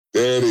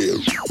There it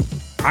is.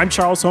 I'm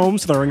Charles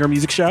Holmes, the Ringer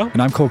Music Show.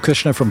 And I'm Cole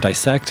Kushner from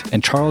Dissect,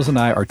 and Charles and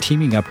I are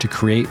teaming up to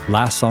create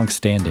Last Song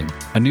Standing,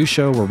 a new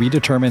show where we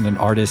determine an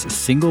artist's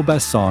single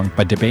best song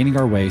by debating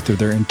our way through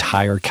their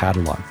entire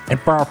catalog. And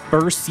for our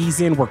first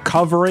season, we're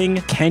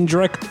covering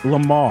Kendrick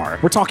Lamar.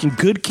 We're talking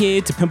Good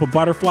Kid, To Pimp a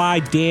Butterfly,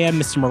 Damn,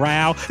 Mr.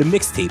 Morale, the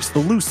mixtapes, the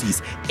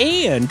Lucy's,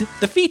 and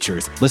the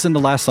features. Listen to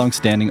Last Song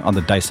Standing on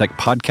the Dissect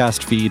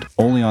podcast feed,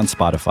 only on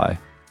Spotify.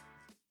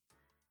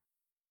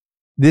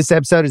 This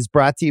episode is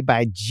brought to you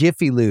by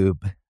Jiffy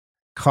Lube.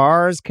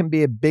 Cars can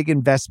be a big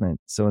investment,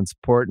 so it's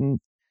important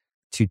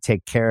to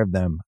take care of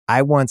them.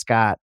 I once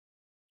got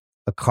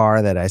a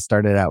car that I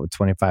started out with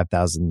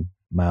 25,000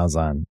 miles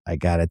on. I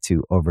got it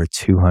to over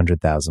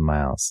 200,000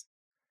 miles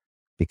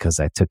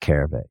because I took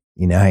care of it.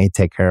 You know how you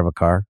take care of a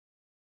car?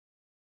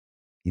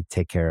 You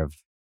take care of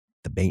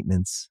the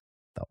maintenance,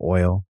 the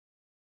oil,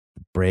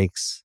 the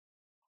brakes,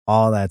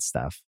 all that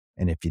stuff.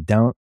 And if you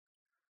don't,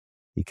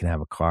 you can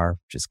have a car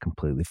just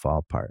completely fall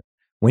apart.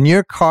 When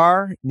your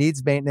car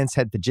needs maintenance,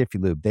 head to Jiffy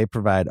Lube. They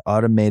provide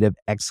automotive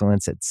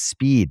excellence at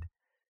speed.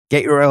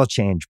 Get your oil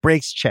change,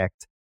 brakes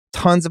checked,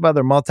 tons of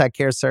other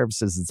multi-care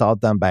services. It's all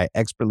done by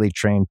expertly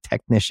trained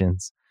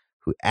technicians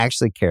who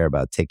actually care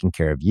about taking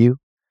care of you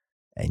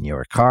and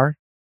your car.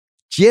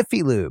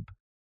 Jiffy Lube,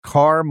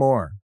 car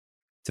more.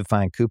 To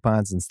find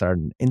coupons and start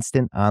an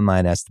instant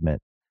online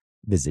estimate,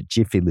 visit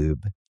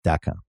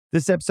jiffylube.com.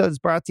 This episode is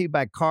brought to you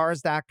by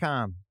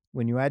Cars.com.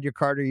 When you add your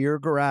car to your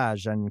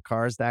garage on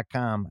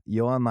Cars.com,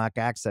 you'll unlock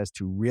access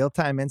to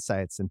real-time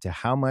insights into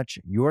how much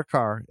your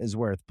car is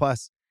worth.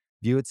 Plus,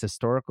 view its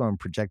historical and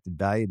projected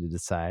value to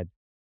decide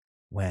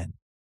when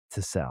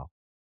to sell.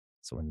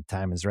 So when the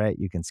time is right,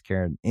 you can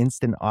secure an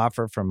instant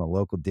offer from a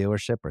local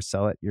dealership or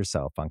sell it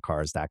yourself on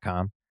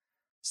Cars.com.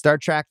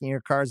 Start tracking your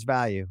car's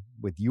value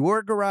with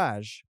your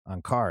garage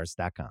on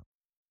Cars.com.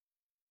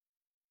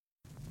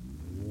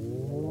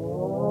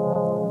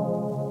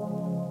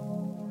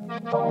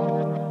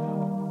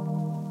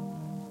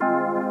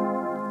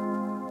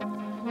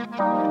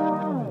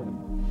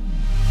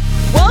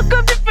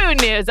 Welcome to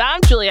Food News.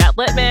 I'm Juliette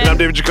Littman. And I'm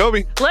David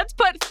Jacoby. Let's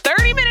put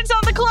 30 minutes on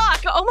the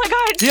clock. Oh my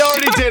God. He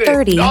already did it.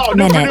 30 no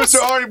minutes. producer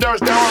already now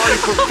already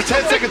for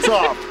 10 seconds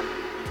off.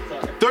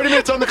 30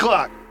 minutes on the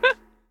clock.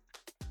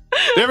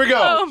 There we go.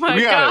 Oh my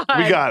we got God.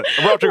 it. We got it.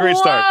 We're off to a great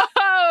start.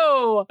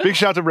 Whoa. Big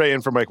shout out to Ray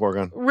and for Mike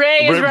Morgan. Ray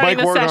is running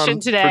the Morgan session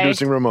today.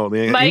 Producing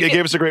remotely. Mike- He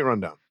gave us a great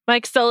rundown.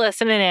 Mike's still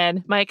listening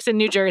in. Mike's in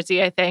New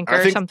Jersey, I think,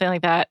 or something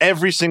like that.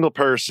 Every single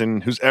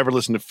person who's ever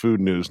listened to Food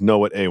News know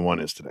what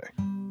A1 is today.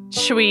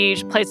 Should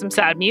we play some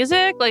sad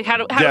music? Like, how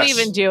do we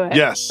even do it?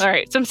 Yes. All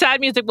right. Some sad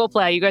music we'll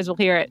play. You guys will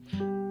hear it.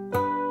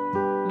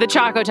 The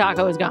Choco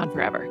Taco is gone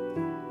forever.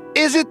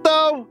 Is it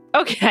though?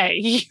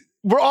 Okay.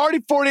 We're already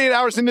 48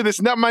 hours into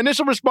this. Now, my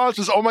initial response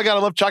was, oh my God,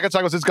 I love Choco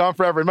Tacos. It's gone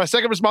forever. And my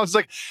second response is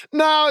like,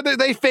 no,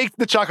 they faked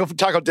the Choco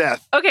Taco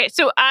death. Okay.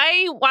 So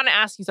I want to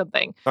ask you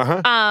something.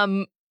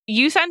 Uh-huh.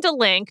 You sent a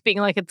link being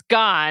like, it's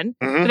gone.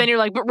 Mhm. But then you're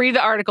like, but read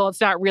the article. It's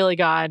not really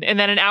gone. And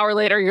then an hour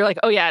later, you're like,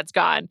 oh yeah, it's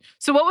gone.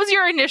 So what was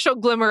your initial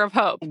glimmer of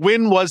hope?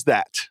 When was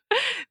that?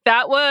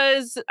 That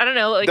was, I don't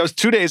know. Like, That was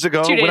 2 days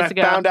ago 2 days when I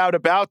ago. found out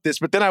about this.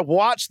 But then I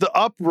watched the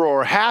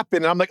uproar happen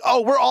and I'm like,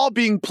 oh, we're all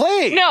being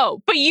played.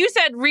 no, but you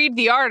said read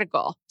the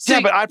article. So, Yeah,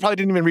 but I probably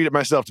didn't even read it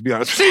myself, to be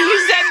honest. so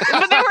you said,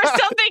 but there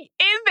was something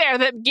in there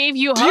that gave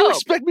you Do you hope.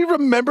 expect me to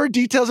remember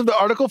details of the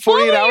article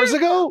 48 when hours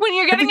you're- ago? when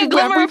you're getting Have a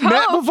glimmer we of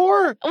met hope.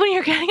 before? When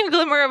you're getting a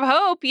glimmer of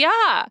hope,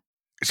 yeah.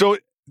 So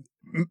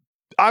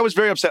I was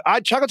very upset.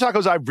 Choco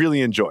Tacos I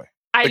really enjoy.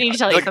 I need to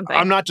tell you something.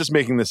 I'm not just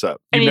making this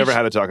up. I You've need never to-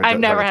 had a Choco I've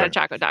never Taco. had a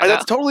Choco Taco.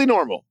 That's totally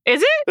normal.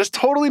 Is it? That's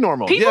totally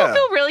normal. People yeah.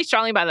 feel really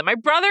strongly about them. My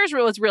brother's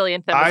was really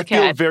into them as I a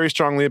feel kid. very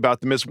strongly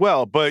about them as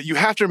well. But you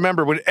have to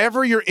remember,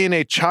 whenever you're in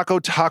a Choco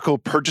Taco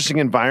purchasing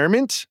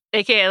environment,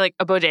 AKA like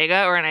a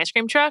bodega or an ice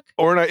cream truck.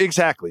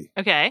 exactly,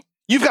 Okay.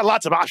 you've got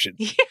lots of options.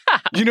 Yeah.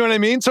 You know what I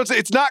mean? So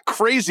it's not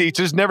crazy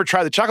to just never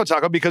try the Choco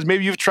Taco because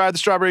maybe you've tried the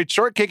strawberry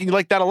shortcake and you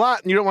like that a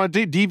lot and you don't want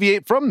to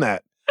deviate from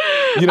that.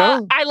 You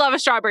know? I love a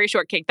strawberry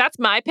shortcake. That's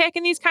my pick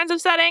in these kinds of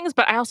settings,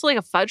 but I also like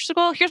a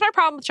fudgesicle. Here's my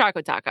problem with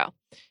Choco Taco.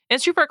 And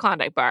it's true for a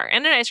Klondike bar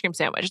and an ice cream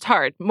sandwich. It's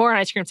hard. More on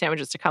ice cream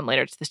sandwiches to come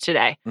later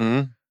today.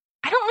 Mhm.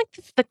 I don't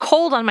like the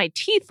cold on my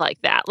teeth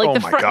like that. Like Oh the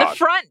my front, the God.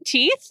 front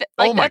teeth.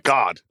 Like Oh my that's-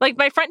 God. Like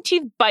my front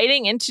teeth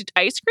biting into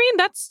ice cream.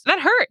 That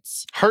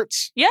hurts.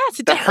 Hurts. Yes,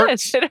 it That does.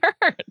 hurts. It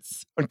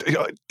hurts.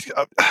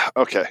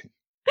 Okay.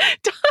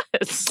 It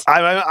does.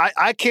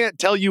 I can't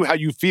tell you how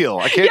you feel.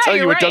 I can't tell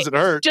you're you right. it doesn't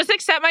hurt. Just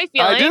accept my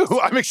I feelings. do.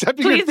 I'm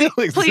accepting Please- your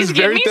feelings. please This is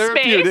give very me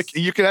therapeutic.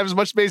 space. You can have as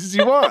much space as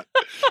you want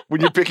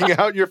when you're picking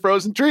out your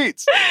frozen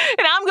treats.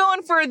 And I'm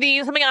going for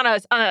something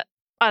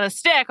on a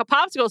stick, a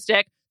popsicle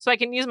stick, so I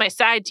can use my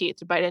side teeth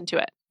to bite into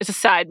it. It's a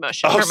side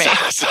motion Oh, for me.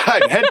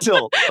 side head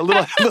tilt, a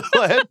little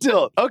head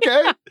tilt.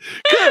 Okay,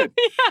 good.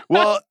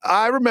 Well,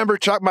 I remember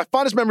my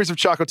fondest memories of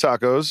Choco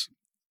Tacos,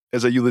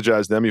 as I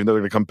eulogize them, even though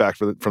they're going to come back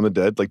from the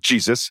dead, like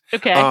Jesus.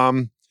 Okay.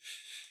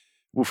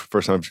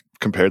 First time I've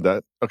compared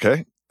that.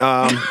 Okay.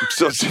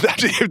 So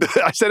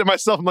that I said it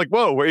myself. I'm like,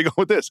 whoa, where are you going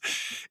with this?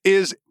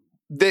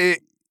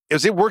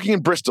 was it working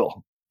in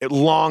Bristol at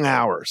long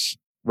hours,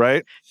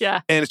 right?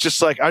 Yeah. And it's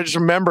just like, I just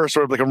remember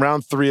sort of like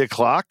around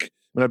 3:00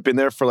 when I've been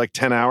there for like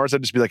 10 hours,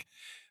 I'd just be like,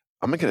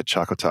 I'm going to get a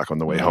Choco Taco on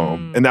the way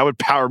home. And that would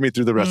power me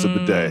through the rest of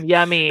the day.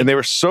 Yummy. And they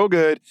were so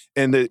good.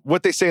 And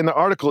what they say in the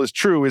article is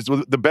true, is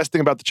the best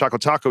thing about the Choco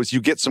Taco is you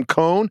get some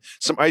cone,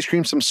 some ice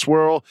cream, some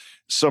swirl,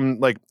 some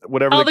like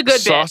whatever all the good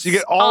sauce. bits. You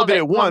get all of it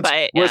at once.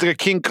 Bite, whereas like a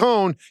King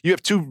Cone, you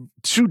have two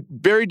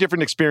very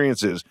different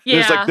experiences.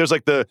 Yeah. There's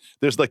like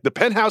the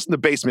penthouse and the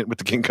basement with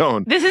the King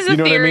Cone. This is a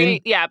know theory, what I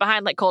mean? yeah,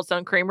 behind like Cold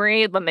Stone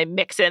Creamery when they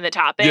mix in the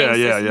toppings.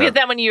 Yeah. Because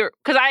then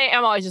because I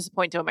am always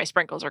disappointed when my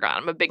sprinkles are gone.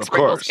 I'm a big Of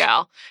sprinkles course.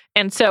 gal,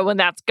 and so when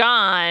that's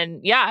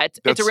gone, yeah,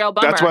 it's a real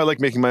bummer. That's why I like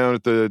making my own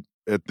at the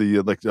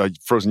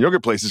frozen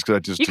yogurt places, because I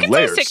just you do can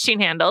layers. do 16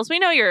 handles. We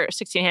know you're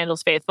 16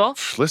 handles faithful.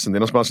 Listen, they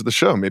don't sponsor the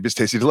show. Maybe it's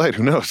Tasty Delight.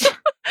 Who knows?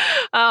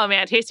 Oh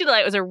man, Tasty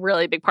Delight was a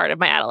really big part of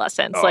my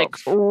adolescence. Oh, like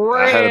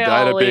really I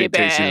had a big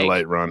big. Tasty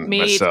Delight run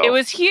myself. It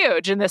was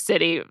huge in the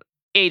city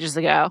ages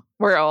ago.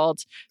 We're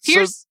old.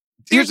 Here's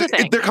the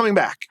thing. They're coming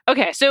back.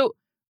 Okay, so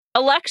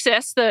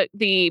Alexis, the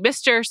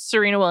Mr.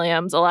 Serena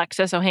Williams,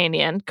 Alexis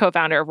Ohanian,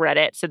 co-founder of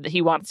Reddit, said that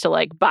he wants to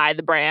like buy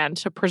the brand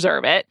to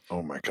preserve it.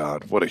 Oh my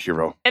God, what a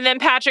hero. And then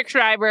Patrick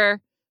Schreiber,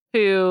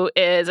 who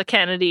is a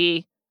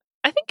Kennedy,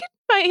 I think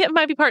it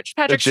might be Patrick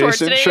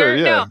Adjacent? Schwarzenegger. Sure,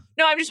 yeah.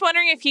 No, I'm just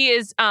wondering if he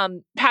is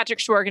Patrick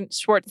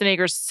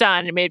Schwarzenegger's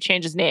son and may have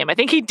changed his name. I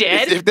think he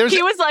did.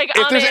 He was like,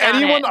 if there's on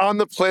anyone it. on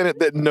the planet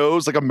that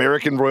knows like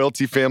American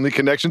royalty family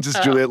connections, it's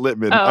Juliette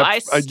Littman. I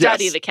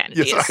study yes, the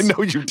Kennedys. Yes, I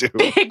know you do.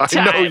 Big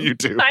I know time. you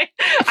do.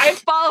 I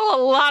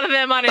follow a lot of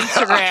them on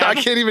Instagram. I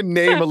can't even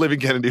name a living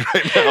Kennedy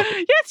right now.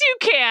 Yes, you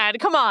can.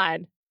 Come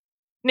on.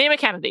 Name a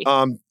Kennedy.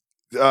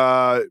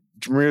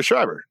 Maria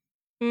Shriver.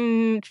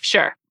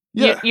 Sure.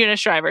 Yeah. Eunice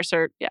Shriver,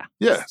 sir. Yeah.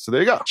 Yeah, so there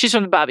you go. She's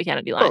from the Bobby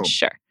Kennedy line. Boom.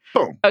 Sure.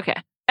 Boom. Okay.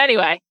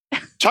 Anyway.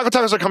 Choco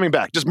Tacos are coming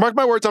back. Just mark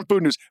my words on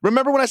Food News.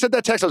 Remember when I said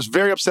that text, I was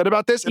very upset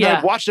about this, and then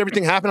I watched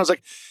everything happen. I was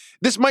like,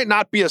 this might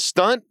not be a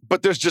stunt,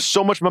 but there's just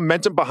so much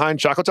momentum behind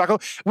Choco Taco.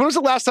 When was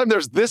the last time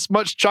there's this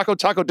much Choco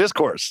Taco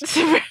discourse?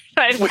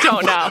 I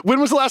don't know. When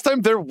was the last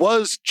time there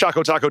was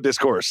Choco Taco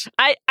discourse?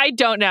 I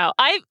don't know.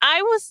 I'm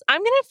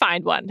gonna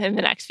find one in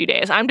the next few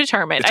days. I'm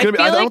determined. I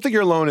don't think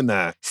you're alone in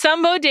that.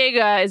 Some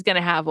bodega is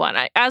gonna have one.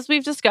 As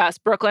we've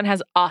discussed, Brooklyn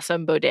has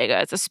awesome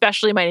bodegas,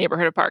 especially my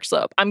neighborhood of Park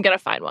Slope. I'm gonna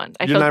find one.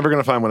 You're never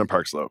gonna find one in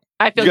Park Slope.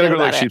 I feel you gotta good go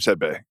to like about it. Sheepshead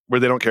Bay, where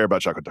they don't care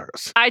about Choco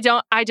Tacos. I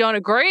don't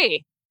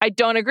agree.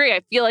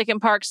 I feel like in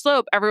Park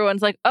Slope,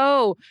 everyone's like,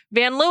 "Oh,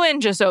 Van Leeuwen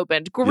just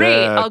opened.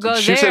 Great, Yeah, I'll go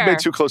Sheepshead there." Bay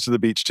too close to the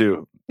beach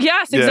too.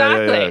 Yes,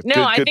 exactly. Yeah.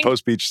 No, good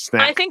post-beach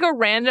snack. I think a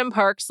random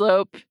Park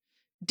Slope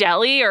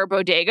deli or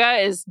bodega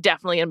is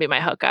definitely going to be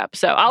my hookup.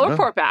 So I'll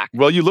report back.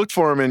 Well, you looked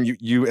for them and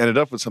you ended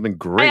up with something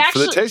great for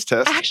the taste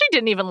test. I actually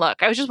didn't even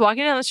look. I was just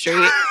walking down the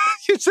street.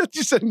 you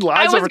said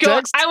lies over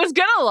text? I was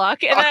going to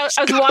look, and then I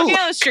was walking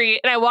down the street,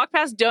 and I walked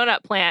past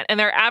Donut Plant, and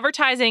they're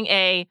advertising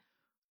a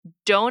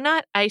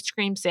donut ice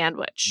cream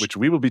sandwich, which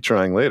we will be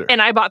trying later.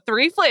 And I bought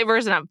 3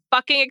 flavors, and I'm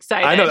fucking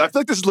excited. I know. I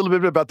feel like this is a little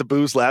bit about the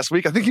booze last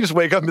week. I think you just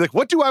wake up and be like,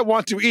 what do I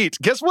want to eat?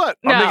 Guess what?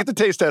 I'll make it the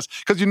taste test,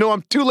 because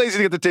I'm too lazy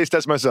to get the taste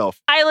test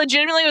myself. I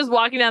legitimately was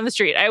walking down the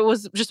street. I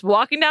was just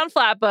walking down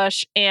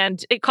Flatbush,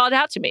 and it called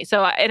out to me.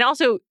 So, and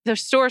also the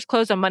store's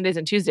closed on Mondays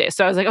and Tuesdays.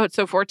 So I was like, oh, it's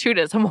so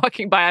fortuitous. I'm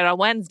walking by it on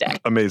Wednesday.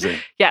 Amazing.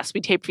 Yes,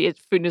 we tape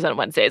Food News on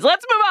Wednesdays.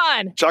 Let's move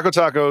on. Choco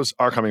Tacos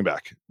are coming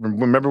back.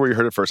 Remember where you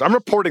heard it first. I'm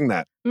reporting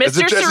that. Mr. As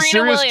a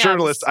serious Williams.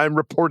 journalist, I'm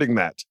reporting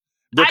that.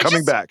 They're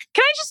coming back.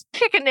 Can I just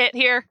pick a nit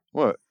here?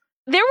 What?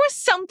 There was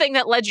something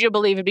that led you to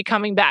believe it'd be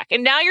coming back.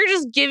 And now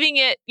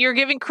you're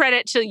giving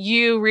credit to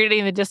you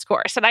reading the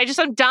discourse. And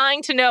I'm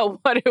dying to know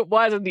what it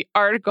was in the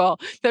article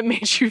that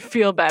made you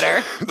feel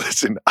better.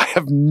 Listen, I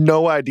have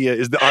no idea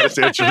is the honest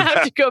answer to I have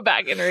that. to go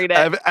back and read it.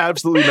 I have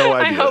absolutely no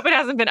idea. I hope it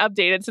hasn't been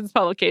updated since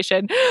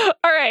publication.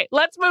 All right,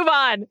 let's move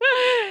on.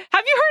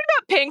 Have you heard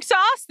about pink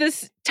sauce?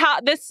 This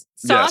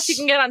sauce you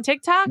can get on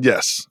TikTok?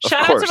 Yes,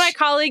 Shout out to my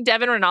colleague,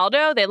 Devin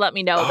Ronaldo. They let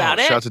me know about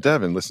it. Shout out to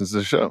Devin. Listens to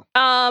the show.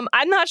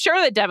 I'm not sure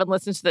that Devin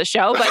listens to the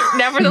show, but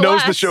nevertheless.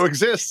 Knows the show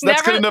exists.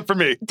 That's good enough for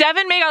me.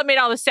 Devin made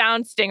all the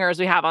sound stingers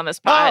we have on this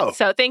pod.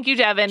 So thank you,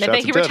 Devin. Shout and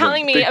thank you for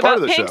telling me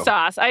about pink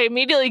sauce. I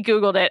immediately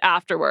Googled it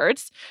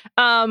afterwards.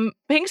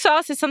 Pink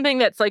sauce is something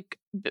that's like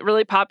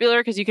really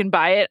popular because you can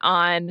buy it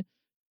on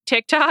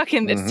TikTok.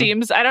 And it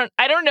seems, I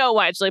don't know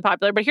why it's really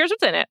popular, but here's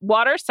what's in it.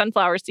 Water,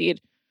 sunflower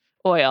seed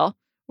oil,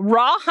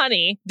 raw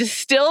honey,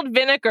 distilled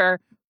vinegar,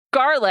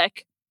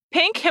 garlic,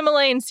 pink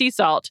Himalayan sea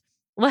salt,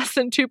 less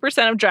than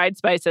 2% of dried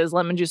spices,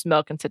 lemon juice,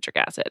 milk, and citric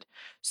acid.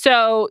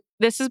 So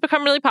this has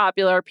become really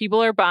popular.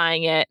 People are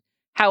buying it.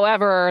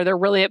 However, they're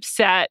really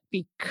upset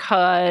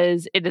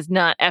because it is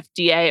not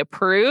FDA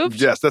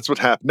approved. Yes, that's what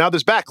happened. Now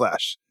there's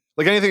backlash.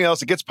 Like anything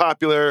else, it gets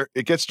popular,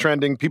 it gets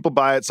trending, people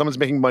buy it, someone's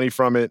making money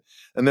from it,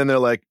 and then they're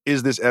like,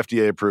 is this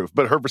FDA approved?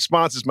 But her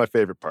response is my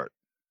favorite part.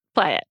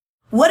 Play it.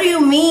 What do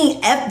you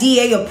mean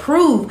FDA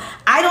approved?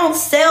 I don't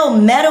sell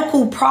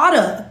medical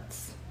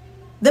products.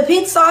 The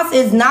pink sauce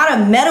is not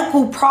a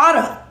medical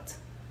product.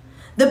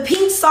 The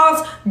pink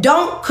sauce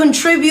don't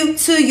contribute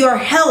to your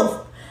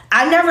health.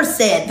 I never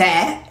said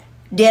that.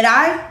 Did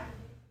I?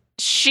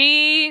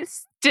 She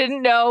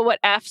didn't know what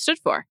F stood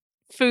for.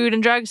 Food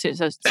and Drug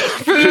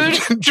Food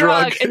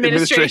Drug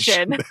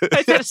Administration.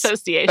 I said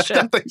association.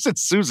 I thought you said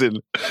Susan.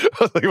 I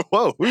was like,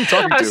 whoa, who are you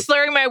talking to? I was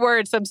slurring my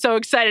words. I'm so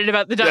excited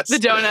about the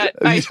donut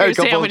ice cream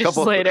sandwiches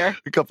later.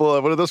 A couple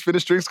of, what are those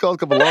Finnish drinks called? A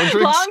couple long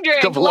drinks? Long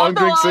drink. Couple Love long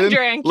drinks long in?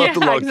 drink. Love the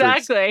long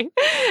drinks.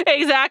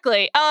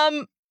 Exactly.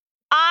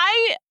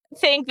 I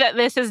think that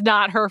this is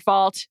not her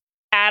fault.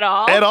 At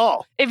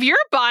all. If you're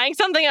buying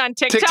something on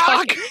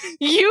TikTok,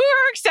 you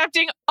are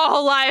accepting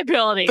all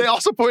liability. They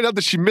also point out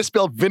that she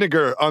misspelled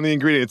vinegar on the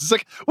ingredients. It's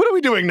like, what are we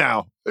doing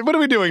now?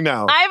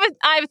 I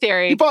have a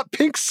theory. You bought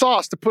pink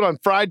sauce to put on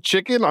fried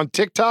chicken on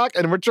TikTok,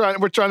 and we're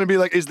trying to be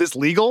like, is this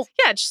legal?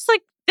 Yeah, just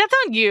like that's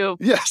on you,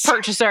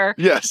 purchaser.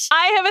 Yes.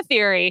 I have a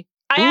theory.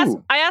 I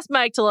asked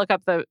Mike to look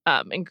up the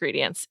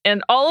ingredients,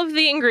 and all of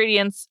the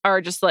ingredients are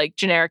just like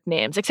generic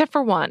names, except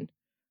for one: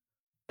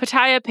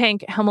 Pattaya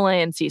Pink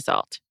Himalayan Sea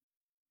Salt.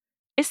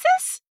 Is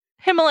this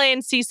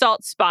Himalayan sea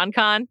salt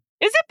SponCon?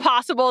 Is it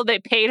possible they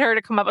paid her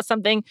to come up with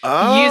something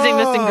using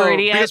this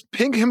ingredient? Because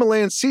pink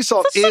Himalayan sea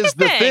salt is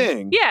the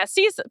thing. Yeah,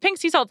 pink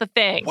sea salt, the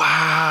thing.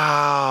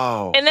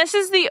 Wow. And this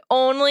is the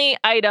only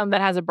item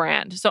that has a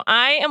brand. So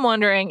I am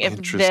wondering if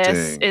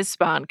this is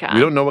SponCon. We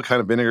don't know what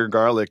kind of vinegar,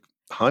 garlic,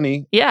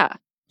 honey. Yeah.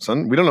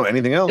 We don't know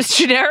anything else. It's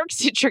generic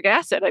citric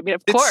acid. I mean,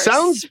 of course. It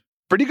sounds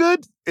pretty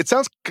good. It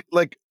sounds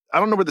like, I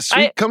don't know where the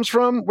sweet comes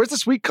from. Where's the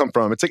sweet come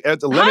from? It's like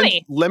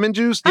lemon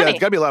juice. Honey. Yeah, it's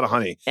got to be a lot of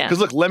honey. Because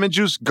look, lemon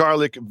juice,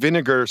 garlic,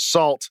 vinegar,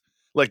 salt.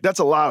 Like that's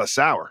a lot of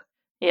sour.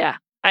 Yeah,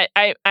 I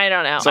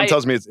don't know. Something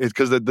tells me it's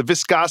because the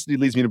viscosity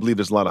leads me to believe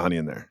there's a lot of honey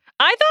in there.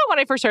 I thought when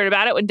I first heard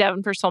about it, when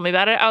Devin first told me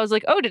about it, I was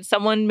like, oh, did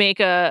someone make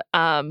a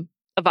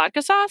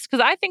vodka sauce? Because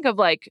I think of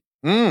like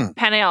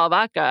penne alla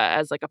vodka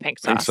as like a pink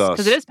sauce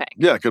because it is pink.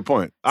 Yeah, good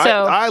point.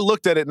 So, I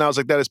looked at it and I was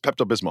like, that is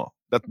Pepto-Bismol.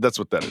 That's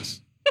what that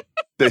is.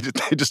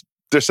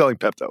 They're selling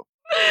Pepto.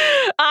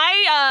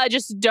 I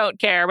just don't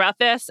care about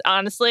this,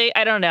 honestly.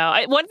 I don't know.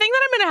 One thing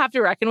that I'm going to have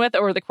to reckon with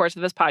over the course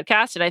of this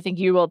podcast, and I think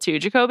you will too,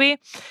 Jacoby.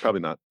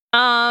 Probably not.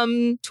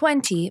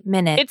 20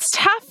 minutes. It's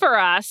tough for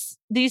us.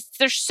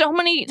 There's so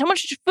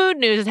much food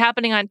news is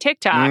happening on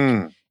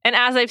TikTok. And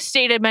as I've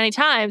stated many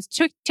times,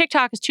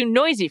 TikTok is too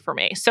noisy for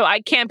me, so I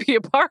can't be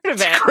a part of it.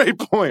 That's a great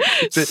point.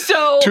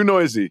 So too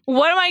noisy.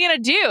 What am I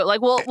going to do? Like,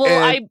 will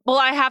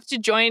I have to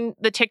join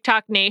the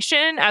TikTok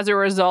nation as a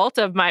result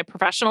of my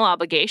professional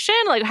obligation?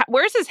 Like,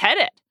 where's this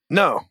headed?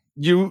 No,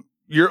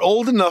 you're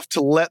old enough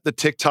to let the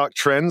TikTok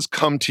trends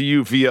come to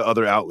you via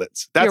other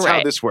outlets. That's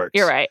how this works.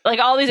 You're right. Like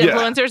all these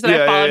influencers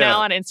that I follow now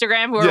on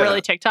Instagram who are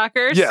really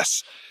TikTokers.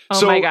 Yes.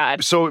 Oh my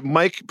God. So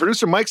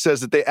producer Mike says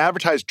that they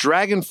advertise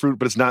dragon fruit,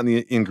 but it's not in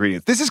the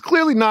ingredients. This is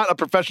clearly not a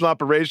professional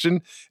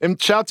operation.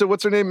 And shout to,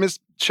 what's her name? Miss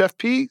Chef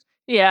P?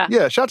 Yeah.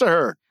 Yeah, shout to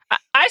her.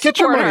 I Get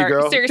your money, her.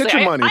 girl. Seriously, Get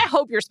your money. I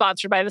hope you're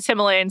sponsored by this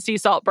Himalayan sea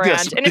salt brand.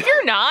 Yes. And if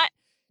you're not,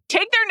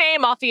 take their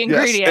name off the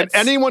ingredients. Yes.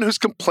 And anyone who's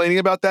complaining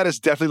about that is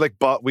definitely like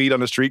bought weed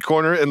on a street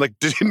corner and like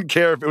didn't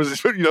care if it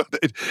was,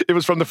 it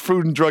was from the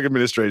Food and Drug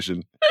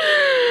Administration.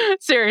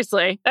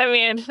 Seriously. I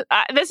mean,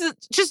 this is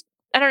just,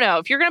 I don't know.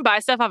 If you're going to buy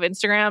stuff off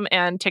Instagram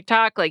and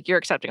TikTok, like you're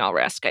accepting all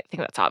risk. I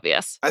think that's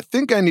obvious. I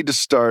think I need to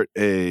start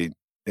a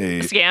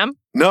scam?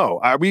 No.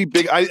 Are we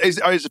big?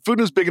 Is Food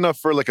News big enough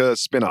for like a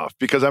spinoff?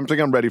 Because I'm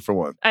ready for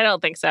one. I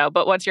don't think so.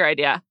 But what's your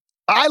idea?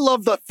 I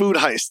love the food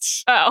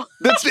heists. Oh.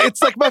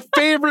 It's like my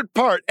favorite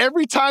part.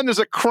 Every time there's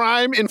a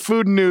crime in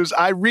Food News,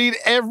 I read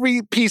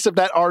every piece of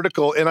that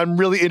article and I'm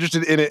really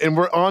interested in it. And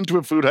we're on to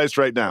a food heist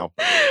right now.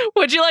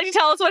 Would you like to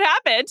tell us what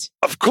happened?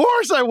 Of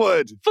course I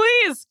would.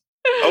 Please.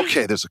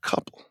 Okay, there's a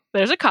couple.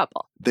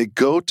 They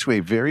go to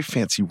a very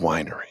fancy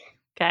winery.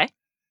 Okay.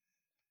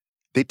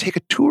 They take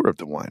a tour of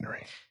the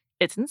winery.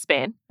 It's in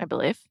Spain, I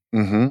believe.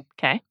 Mm-hmm.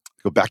 Okay.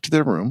 Go back to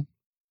their room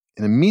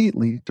and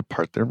immediately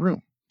depart their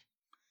room.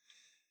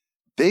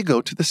 They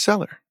go to the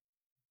cellar.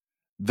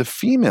 The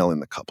female in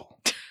the couple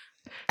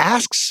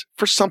asks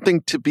for something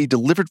to be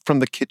delivered from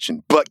the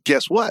kitchen. But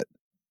guess what?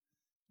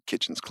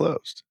 Kitchen's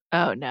closed.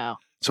 Oh, no.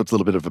 So it's a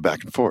little bit of a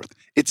back and forth.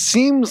 It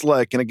seems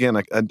like, and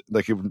again,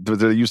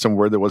 they used some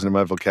word that wasn't in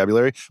my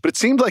vocabulary, but it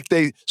seemed like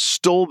they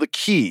stole the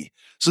key.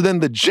 So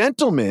then the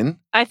gentleman...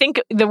 I think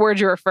the word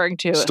you're referring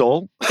to...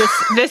 Stole?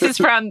 This is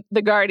from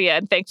The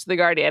Guardian, thanks to The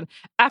Guardian.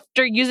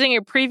 After using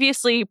a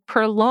previously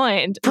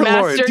purloined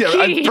master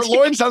key...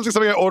 Purloined sounds like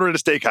something I order at a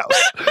steakhouse.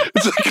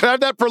 It's like, can I have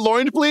that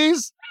purloined,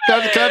 please?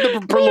 Can I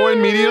have the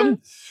purloined medium?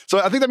 So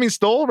I think that means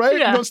stole, right?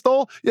 Yeah. You know,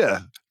 stole?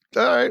 Yeah.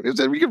 All right.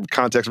 We can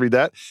context read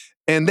that.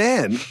 And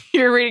then...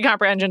 Your reading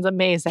comprehension's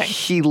amazing.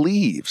 He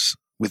leaves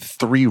with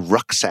 3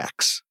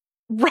 rucksacks.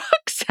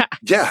 Rucksacks?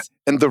 Yeah.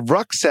 And the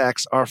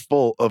rucksacks are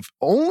full of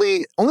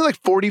only like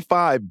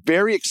 45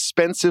 very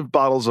expensive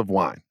bottles of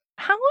wine.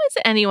 How is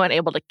anyone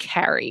able to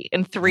carry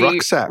in 3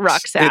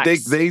 rucksacks?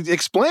 They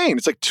explain.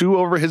 It's like 2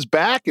 over his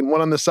back and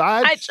 1 on the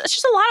side. It's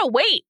just a lot of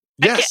weight.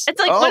 Yes. It's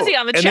like, was he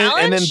on the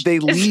challenge? And then they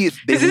leave.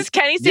 Is this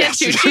Kenny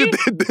Santucci?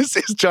 Yes. This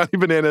is Johnny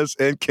Bananas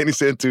and Kenny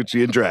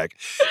Santucci in drag.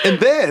 And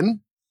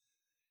then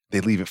they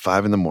leave at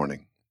 5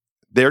 a.m.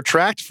 They're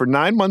tracked for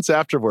 9 months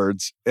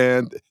afterwards,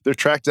 and they're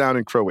tracked down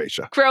in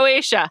Croatia.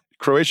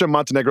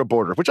 Montenegro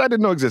border, which I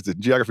didn't know existed.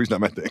 Geography's not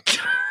my thing.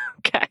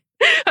 Okay.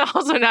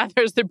 Also, now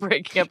there's the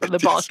breaking up of the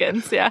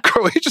Balkans. Yeah.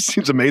 Croatia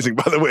seems amazing,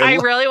 by the way. I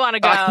really want to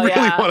go. I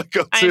really want to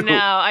go, too. I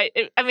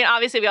know. I mean,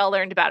 obviously, we all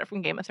learned about it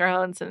from Game of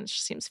Thrones, and it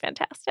just seems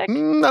fantastic. I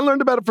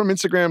learned about it from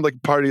Instagram,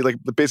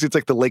 basically it's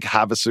like the Lake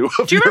Havasu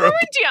of Do you Europe. remember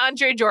when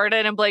DeAndre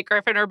Jordan and Blake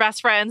Griffin were best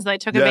friends, and they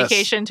took a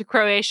vacation to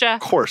Croatia?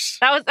 Of course.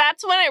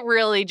 That's when it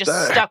really just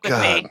stuck with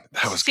me.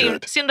 That was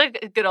good. Seemed like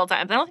a good old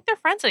time. I don't think they're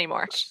friends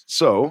anymore.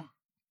 So,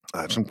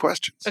 I have some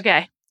questions.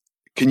 Okay.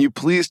 Can you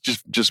please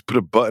just put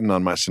a button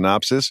on my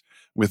synopsis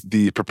with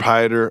the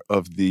proprietor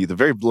of the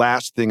very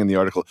last thing in the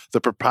article,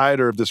 the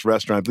proprietor of this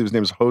restaurant? I believe his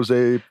name is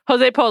Jose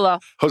Polo.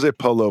 Jose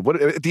Polo.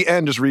 What at the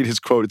end? Just read his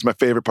quote. It's my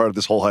favorite part of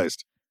this whole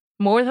heist.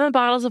 More than the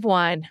bottles of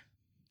wine,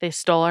 they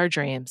stole our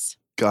dreams.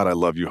 God, I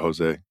love you,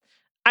 Jose.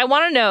 I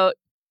want to note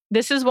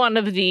this is one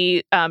of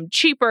the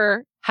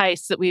cheaper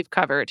heists that we've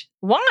covered.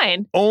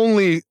 Wine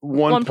only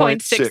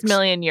 1.6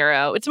 million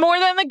euro. It's more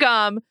than the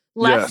gum.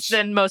 Less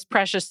than most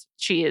precious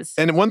cheese.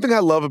 And one thing I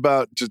love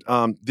about just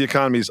the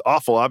economy is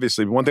awful,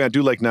 obviously. But one thing I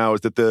do like now is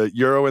that the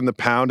euro and the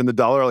pound and the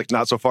dollar are like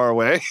not so far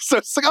away. So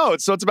it's like,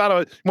 it's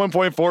about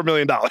 $1.4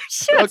 million.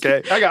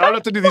 Okay, I don't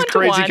have to do these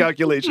crazy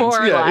calculations.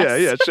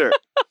 Yeah, sure.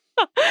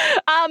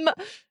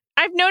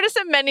 I've noticed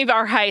that many of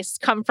our heists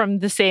come from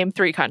the same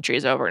 3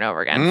 countries over and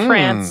over again: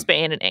 France,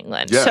 Spain, and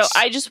England. Yes. So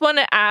I just want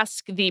to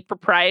ask the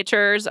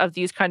proprietors of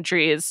these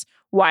countries,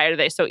 why are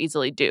they so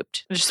easily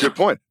duped? Good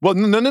point. Well,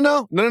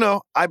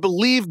 no. I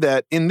believe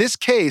that in this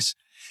case,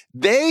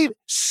 they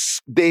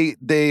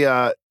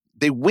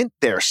went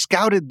there,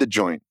 scouted the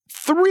joint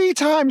 3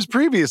 times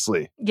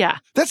previously. Yeah.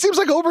 That seems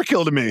like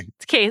overkill to me.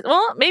 Okay.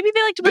 Well, maybe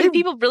they like to believe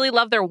people really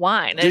love their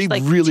wine. They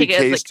really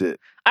taste it.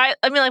 I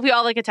mean, we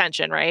all like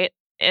attention, right?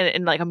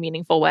 In like a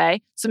meaningful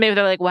way. So maybe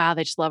they're like, wow,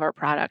 they just love our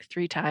product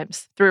 3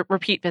 times.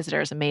 Repeat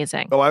visitors,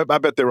 amazing. Oh, I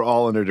bet they were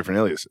all under different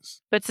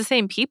aliases. But it's the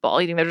same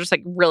people. You think they're just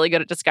like really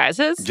good at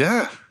disguises?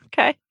 Yeah.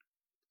 Okay.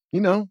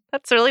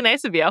 That's really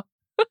nice of you.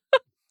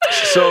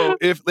 So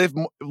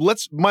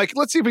let's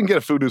see if we can get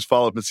a Food News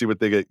follow-up and see what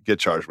they get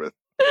charged with.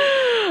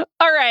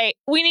 All right.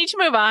 We need to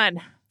move on.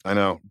 I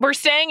know. We're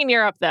staying in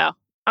Europe, though.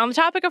 On the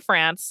topic of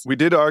France. We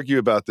did argue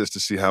about this to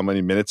see how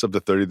many minutes of the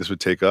 30 this would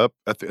take up.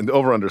 And the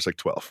over-under is like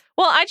 12.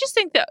 Well, I just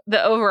think that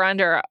the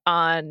over-under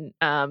on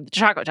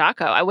Choco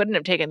Taco, I wouldn't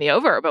have taken the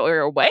over, but we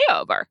were way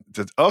over.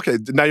 Okay,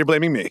 now you're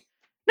blaming me.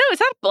 No, it's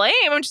not blame.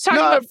 I'm just talking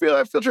about...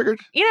 I feel triggered.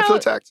 I feel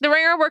attacked. The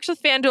Ringer works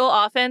with FanDuel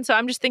often, so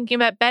I'm just thinking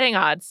about betting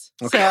odds.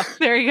 Okay. So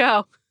there you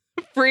go.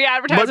 Free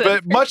advertising.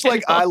 But much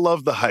like I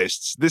love the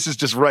heists, this is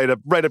just right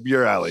up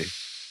your alley.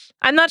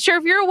 I'm not sure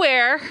if you're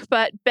aware,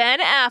 but Ben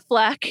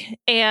Affleck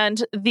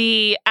and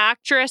the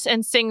actress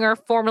and singer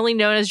formerly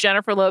known as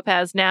Jennifer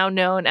Lopez, now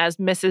known as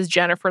Mrs.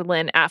 Jennifer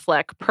Lynn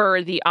Affleck,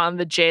 per the On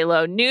the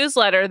J-Lo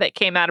newsletter that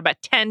came out about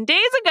 10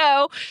 days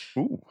ago,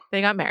 they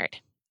got married.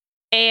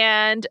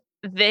 And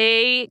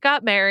they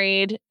got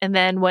married and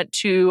then went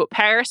to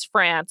Paris,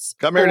 France.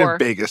 Got married in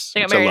Vegas,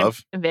 which I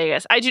love. In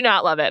Vegas. I do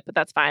not love it, but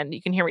that's fine.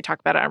 You can hear me talk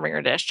about it on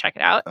Ringer Dish. Check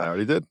it out. I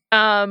already did.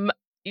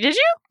 Did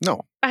you?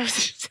 No. I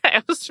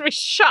was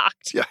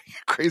shocked. Yeah, you're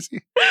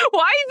crazy.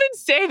 Why even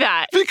say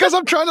that? Because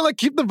I'm trying to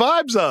keep the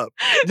vibes up.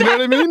 You know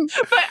what I mean?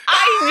 But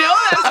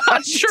I know that's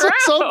not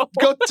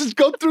true. Just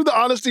go through the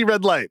honesty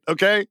red light,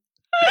 okay?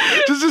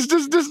 Just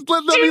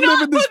let me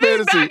live in this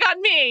fantasy. Back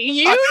on me.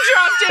 You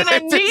dropped in a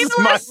needless. It's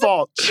my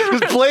fault.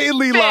 Just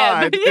blatantly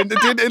lied. And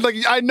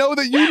I know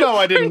that you know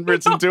I didn't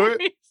listen to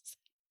it.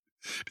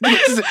 You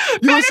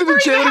listened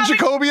to Jalen and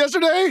Jacoby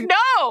yesterday?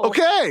 No.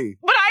 Okay.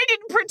 But I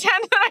didn't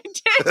pretend that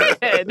I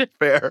did.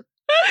 Fair.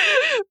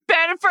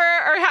 Bennifer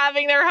are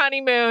having their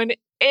honeymoon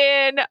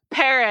in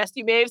Paris.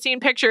 You may have seen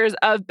pictures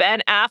of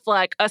Ben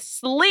Affleck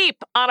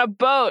asleep on a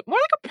boat, more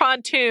like a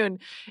pontoon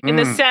in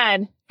the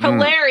Seine.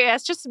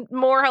 Hilarious. Just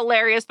more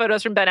hilarious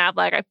photos from Ben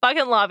Affleck. I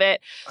fucking love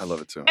it. I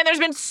love it too. And there's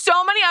been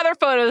so many other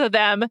photos of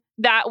them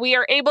that we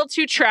are able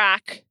to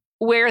track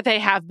where they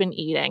have been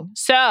eating.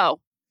 So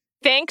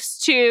thanks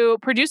to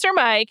producer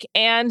Mike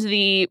and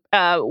the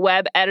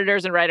web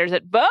editors and writers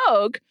at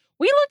Vogue,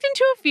 we looked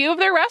into a few of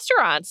their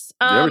restaurants.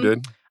 Yeah, we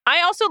did.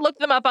 I also looked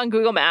them up on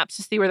Google Maps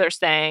to see where they're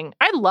staying.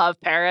 I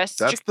love Paris.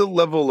 That's the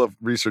level of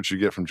research you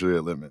get from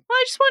Juliette Littman. Well,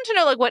 I just wanted to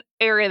know what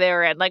area they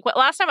were in.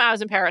 Last time I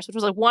was in Paris, which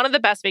was one of the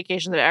best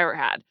vacations I've ever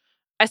had,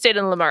 I stayed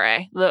in Le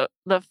Marais, the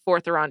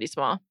 4th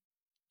arrondissement.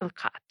 Le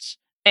Cat.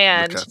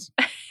 And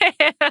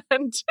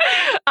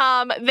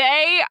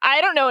I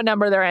don't know what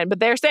number they're in, but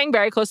they're staying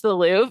very close to the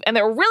Louvre, and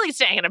they're really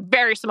staying in a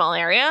very small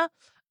area.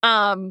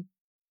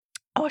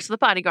 I watched The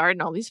Bodyguard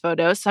and all these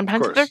photos,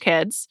 sometimes with their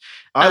kids.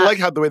 I like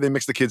how the way they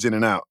mix the kids in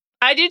and out.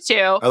 I do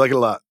too. I like it a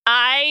lot.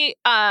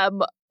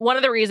 One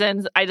of the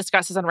reasons I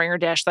discussed this on Ringer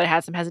Dish that I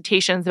had some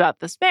hesitations about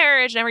this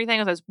marriage and everything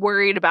was I was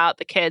worried about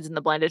the kids and the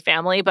blended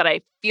family, but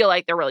I feel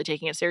like they're really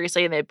taking it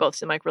seriously and they both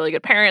seem like really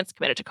good parents,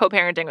 committed to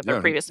co-parenting with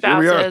their previous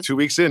spouses. Here we are, 2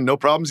 weeks in, no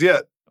problems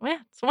yet. Yeah.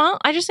 Well,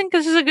 I just think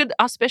this is a good,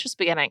 auspicious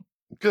beginning.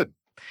 Good.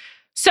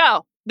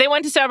 So they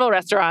went to several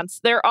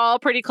restaurants. They're all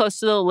pretty close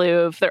to the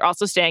Louvre. They're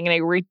also staying in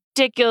a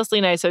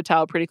ridiculously nice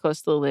hotel pretty close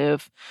to the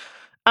Louvre.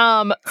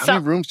 How many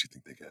rooms do you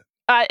think they get?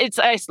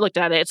 I looked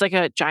at it. It's like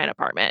a giant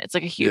apartment. It's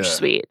like a huge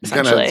suite,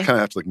 essentially. You kind of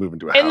have to like move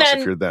into a house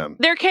if you're them.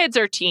 Their kids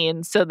are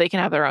teens, so they can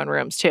have their own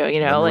rooms too.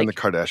 You know, when the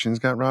Kardashians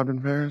got robbed in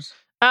Paris.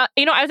 I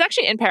was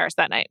actually in Paris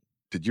that night.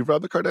 Did you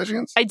rob the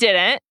Kardashians? I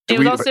didn't. Do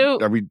you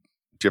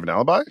have an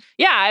alibi?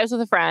 Yeah, I was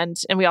with a friend,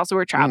 and we also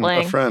were traveling.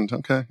 A friend,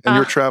 okay. And you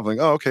were traveling.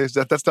 Oh, okay.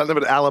 So that's not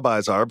what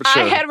alibis are, but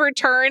sure. I had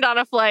returned on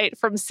a flight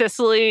from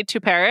Sicily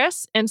to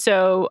Paris, and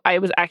so I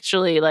was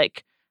actually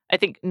I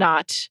think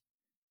not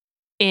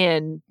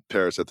in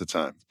Paris at the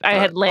time. I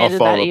had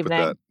landed that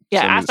evening.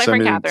 Yeah, ask my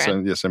friend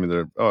Catherine. Send me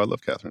there. Oh, I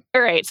love Catherine.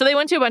 All right. So they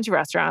went to a bunch of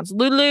restaurants.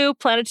 Lulu,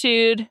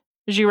 Plenitude,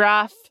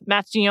 Giraffe,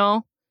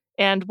 Matignon,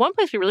 and one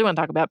place we really want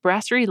to talk about,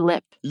 Brasserie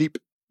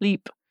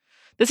Leap.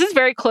 This is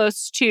very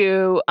close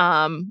to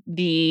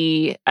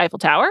the Eiffel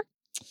Tower.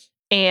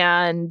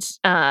 And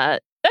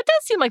that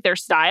does seem like their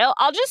style.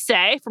 I'll just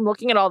say, from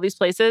looking at all these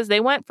places, they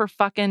went for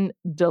fucking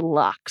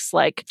deluxe.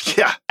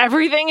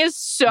 Everything is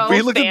so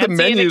we looked at the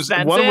menus,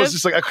 and one was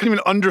just like, I couldn't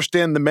even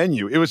understand the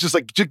menu. It was just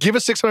like, just give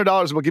us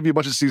 $600 and we'll give you a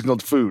bunch of seasonal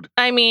food.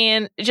 I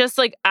mean, just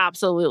like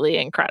absolutely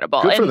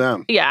incredible. Good for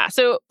them. Yeah.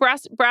 So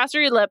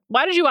Brasserie Lip,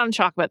 why did you want to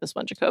talk about this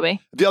one,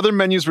 Jacoby? The other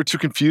menus were too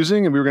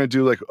confusing and we were going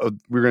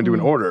to do an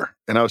order.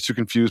 And I was too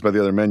confused by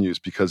the other menus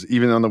because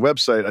even on the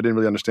website, I didn't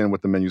really understand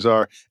what the menus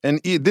are. And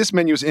this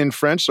menu is in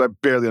French, so I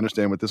barely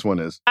understand what this one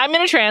is. I'm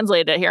going to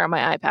translate it here on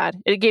my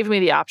iPad. It gave me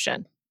the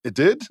option. It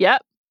did?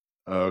 Yep.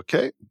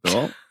 Okay.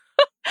 Well.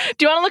 Do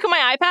you want to look at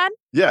my iPad?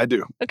 Yeah, I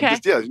do. Okay.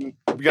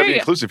 We got to be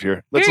inclusive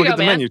here. Let's look at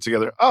the menu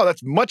together. Oh,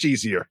 that's much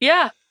easier.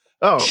 Yeah.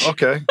 Oh,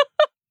 okay.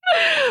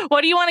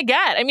 What do you want to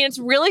get? I mean, it's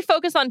really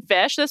focused on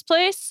fish, this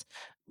place.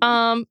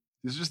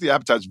 This is just the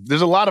appetizer.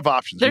 There's a lot of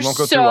options. There's we won't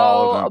go through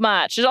all of them.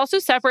 much. There's also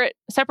separate.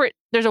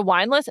 There's a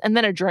wine list and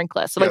then a drink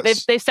list. So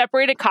they've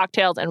separated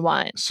cocktails and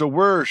wine. So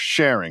we're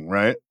sharing,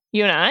 right?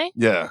 You and I?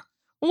 Yeah.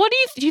 What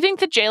do you think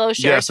that J-Lo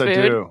shares food?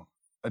 Yes,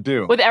 I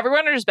do. With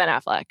everyone or just Ben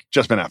Affleck?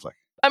 Just Ben Affleck.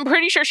 I'm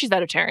pretty sure she's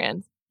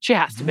vegetarian. She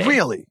has to be.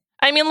 Really?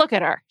 I mean, look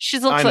at her. She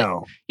looks I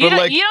know. You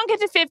don't get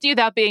to 50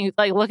 without being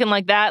looking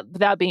like that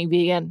without being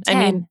vegan.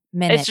 10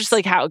 minutes. It's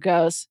just how it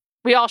goes.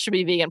 We all should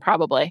be vegan,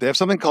 probably. They have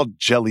something called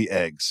jelly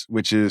eggs,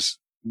 which is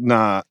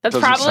that's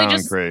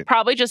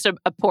probably just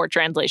a poor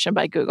translation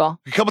by Google.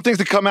 A couple things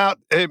that come out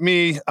at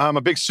me. I'm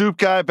a big soup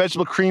guy,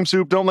 vegetable cream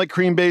soup. Don't like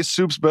cream-based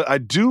soups, but I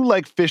do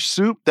like fish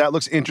soup. That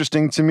looks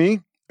interesting to me.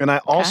 And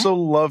I also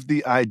love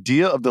the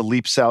idea of the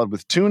leap salad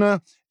with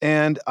tuna.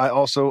 And I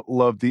also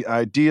love the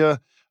idea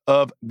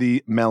of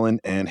the melon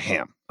and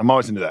ham. I'm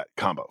always into that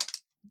combo.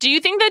 Do you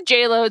think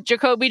that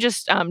Jacoby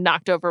just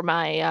knocked over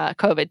my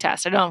COVID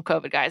test? I don't have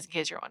COVID, guys, in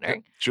case you're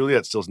wondering.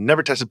 Juliet still's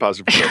never tested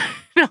positive for COVID.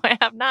 No, I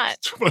have not.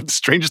 It's one of the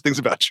strangest things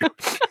about you.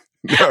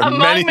 There are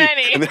many.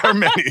 And there are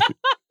many.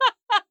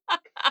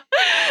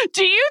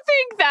 Do you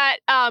think that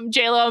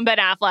J-Lo and Ben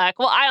Affleck,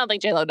 well, I don't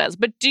think J-Lo does,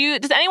 but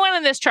does anyone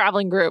in this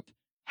traveling group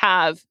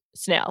have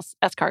snails,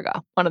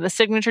 escargot, one of the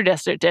signature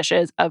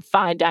dishes of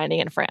fine dining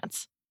in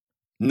France?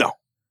 No.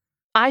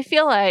 I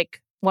feel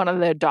like one of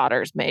their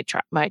daughters might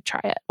try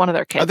it. One of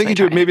their kids. I think you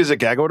do it maybe as a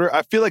gag order.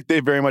 I feel like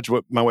they very much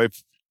what my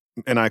wife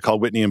and I call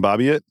Whitney and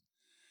Bobby it.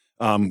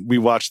 We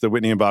watch the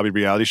Whitney and Bobby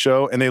reality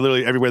show, and they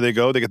literally, everywhere they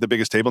go, they get the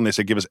biggest table, and they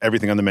say, give us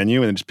everything on the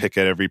menu, and then just pick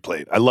at every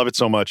plate. I love it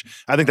so much.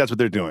 I think that's what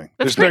they're doing.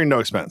 There's no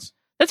expense.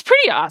 That's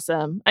pretty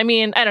awesome. I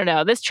mean, I don't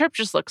know. This trip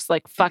just looks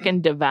like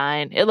fucking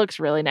divine. It looks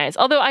really nice.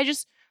 Although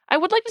I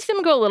would like to see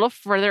them go a little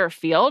further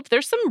afield.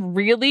 There's some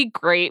really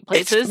great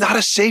places. It's not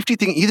a safety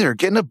thing either.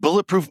 Getting a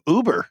bulletproof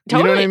Uber.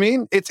 Totally. You know what I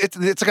mean? It's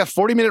like a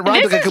 40-minute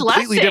ride with a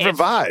completely different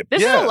vibe.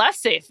 This is a less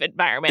safe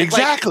environment.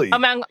 Exactly.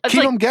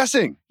 Keep them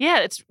guessing. Yeah,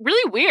 it's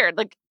really weird.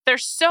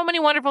 There's so many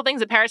wonderful things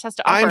that Paris has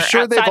to offer. I'm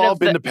sure they've all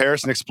been to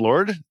Paris and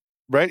explored.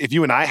 Right? If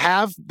you and I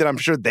have, then I'm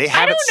sure they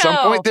have at some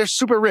point. They're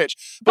super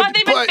rich. But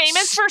they've been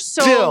famous for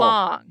so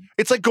long.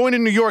 It's like going to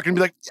New York and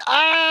be like,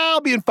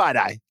 I'll be in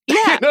Fide-Eye. Yeah.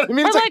 You know what I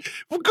mean? It's like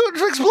go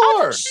to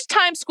explore. It's just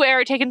Times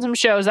Square, taking some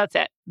shows. That's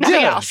it.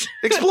 Nothing else.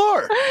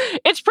 Explore.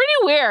 It's pretty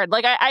weird.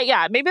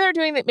 Maybe they're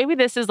doing that. Maybe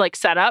this is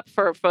set up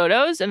for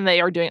photos and they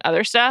are doing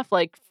other stuff,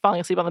 like falling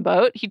asleep on the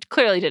boat. He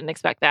clearly didn't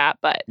expect that,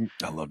 but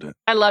I loved it.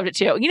 I loved it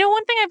too. You know,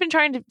 one thing I've been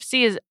trying to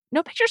see is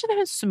no pictures of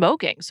him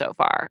smoking so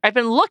far. I've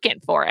been looking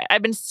for it.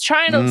 I've been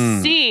trying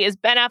to see, is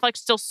Ben Affleck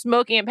still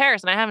smoking in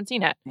Paris? And I haven't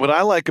seen it. What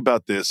I like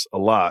about this a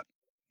lot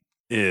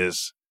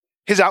is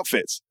his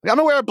outfits. I'm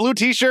gonna wear a blue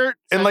t-shirt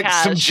and like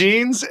some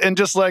jeans and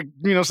just like,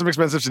 some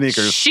expensive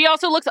sneakers. She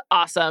also looks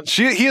awesome.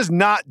 He is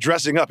not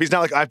dressing up. He's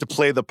not like, I have to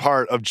play the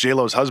part of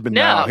J-Lo's husband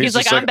now. He's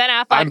like, I'm Ben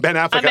Affleck. I'm Ben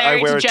Affleck. I'm married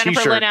I wear to Jennifer a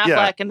t-shirt. Lynn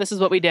Affleck, and this is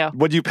what we do.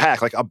 What do you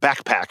pack? Like a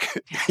backpack.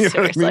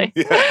 Seriously. What I mean?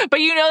 Yeah. But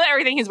that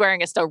everything he's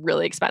wearing is still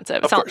really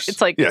expensive. Of course. It's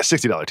like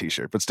 $60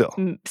 t-shirt, but still.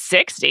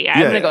 60.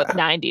 I'm going to go with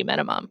 90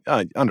 minimum.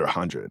 Under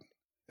 100.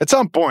 At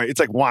some point, it's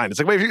like wine. It's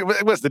like,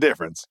 wait, what's the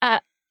difference?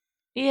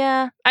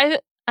 Yeah. I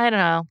don't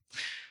know.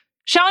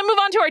 Shall we move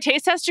on to our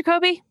taste test,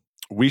 Jacoby?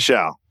 We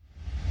shall.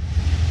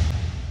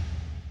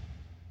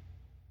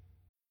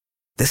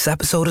 This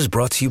episode is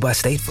brought to you by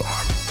State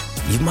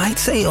Farm. You might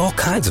say all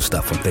kinds of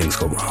stuff when things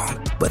go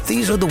wrong, but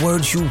these are the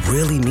words you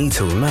really need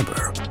to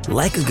remember.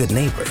 Like a good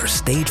neighbor,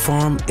 State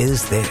Farm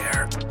is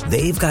there.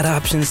 They've got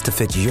options to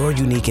fit your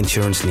unique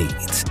insurance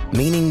needs,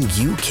 meaning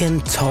you can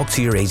talk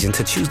to your agent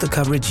to choose the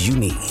coverage you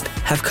need,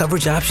 have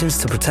coverage options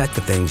to protect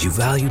the things you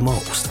value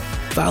most,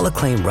 file a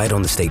claim right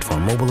on the State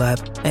Farm mobile app,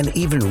 and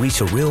even reach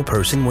a real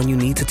person when you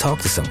need to talk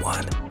to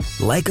someone.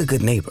 Like a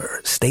good neighbor,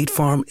 State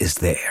Farm is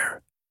there.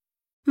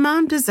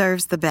 Mom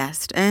deserves the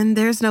best, and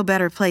there's no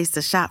better place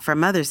to shop for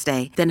Mother's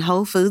Day than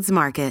Whole Foods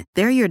Market.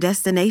 They're your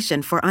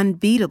destination for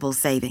unbeatable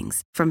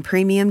savings, from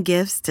premium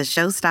gifts to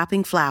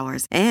show-stopping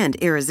flowers and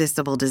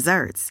irresistible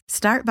desserts.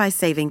 Start by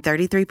saving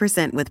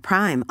 33% with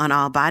Prime on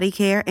all body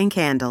care and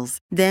candles.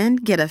 Then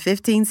get a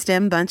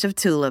 15-stem bunch of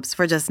tulips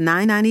for just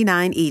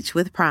 $9.99 each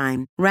with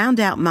Prime. Round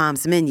out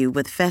Mom's menu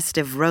with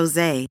festive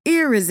rosé,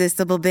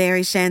 irresistible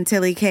berry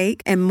chantilly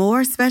cake, and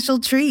more special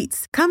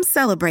treats. Come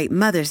celebrate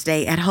Mother's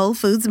Day at Whole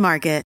Foods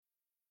Market.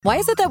 Why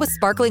is it that with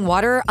sparkling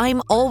water,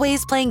 I'm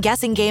always playing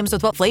guessing games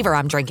with what flavor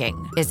I'm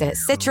drinking? Is it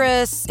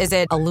citrus? Is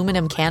it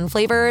aluminum can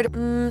flavored?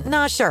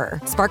 Not sure.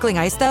 Sparkling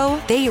ice,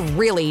 though, they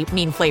really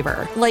mean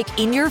flavor. Like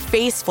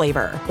in-your-face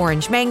flavor.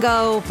 Orange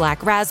mango,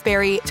 black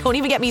raspberry. Don't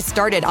even get me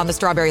started on the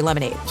strawberry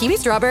lemonade. Kiwi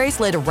Strawberry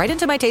slid right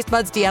into my taste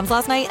buds DMs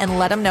last night and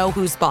let them know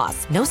who's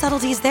boss. No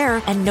subtleties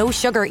there, and no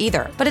sugar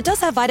either. But it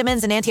does have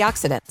vitamins and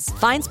antioxidants.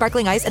 Find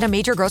Sparkling Ice at a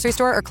major grocery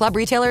store or club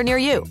retailer near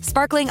you.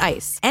 Sparkling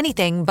Ice.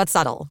 Anything but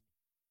subtle.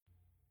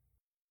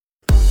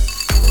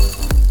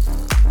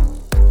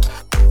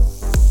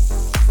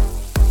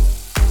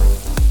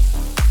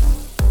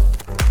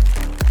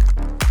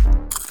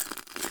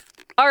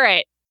 All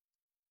right.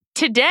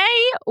 Today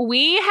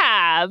we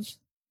have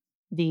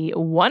the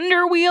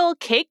Wonder Wheel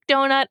Cake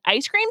Donut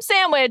Ice Cream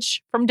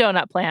Sandwich from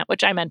Donut Plant,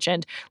 which I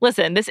mentioned.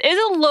 Listen, this is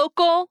a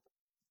local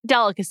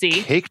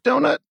delicacy. Cake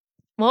donut?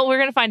 Well, we're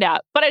going to find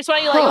out. But I just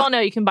want you to let you all know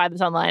you can buy this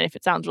online if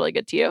it sounds really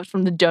good to you. It's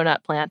from the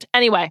Donut Plant.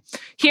 Anyway,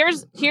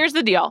 here's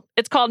the deal.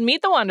 It's called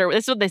Meet the Wonder.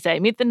 This is what they say.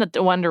 Meet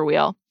the Wonder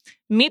Wheel.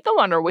 Meet the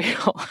Wonder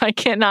Wheel. I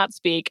cannot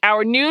speak.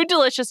 Our new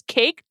delicious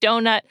cake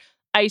donut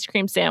ice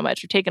cream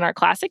sandwich. We've taken our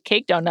classic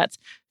cake donuts,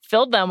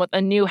 filled them with a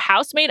new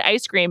house-made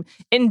ice cream,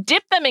 and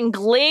dipped them in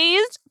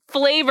glazed,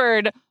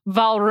 flavored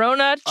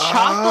Valrhona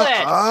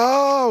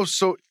chocolate.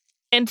 So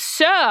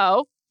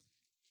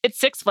it's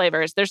 6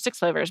 flavors. There's 6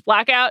 flavors.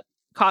 Blackout,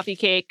 coffee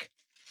cake,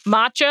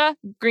 matcha,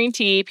 green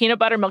tea, peanut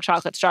butter, milk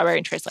chocolate, strawberry,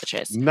 and tres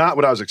leches. Not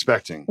what I was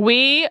expecting.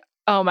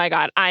 Oh my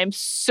God, I'm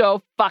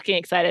so fucking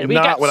excited.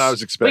 Not what I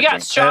was expecting. We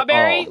got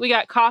strawberry, we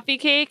got coffee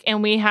cake,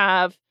 and we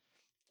have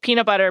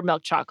peanut butter,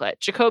 milk chocolate.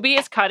 Jacoby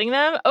is cutting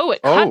them. Oh,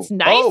 it cuts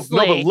nicely.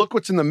 No, but look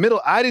what's in the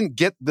middle. I didn't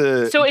get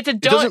the... So it's a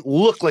It doesn't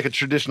look like a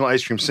traditional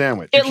ice cream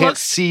sandwich. You can't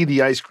see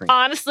the ice cream.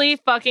 Honestly,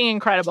 fucking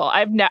incredible.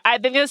 I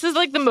think this is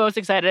like the most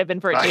excited I've been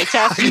for a taste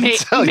test. Maybe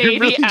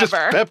You're really ever. Just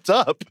pepped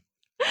up.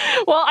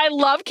 Well, I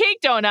love cake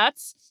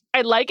donuts.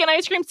 I like an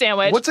ice cream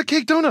sandwich. What's a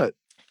cake donut?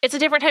 It's a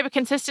different type of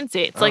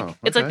consistency. It's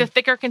like the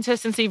thicker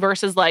consistency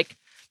versus like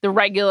the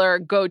regular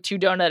go-to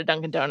donut at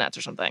Dunkin' Donuts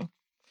or something.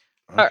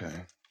 Okay.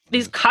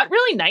 These cut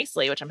really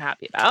nicely, which I'm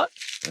happy about.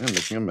 I'm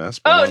making a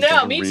mess. Oh,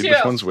 no, me too.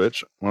 Which one's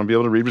which. I want to be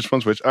able to read which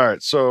one's which. All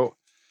right, so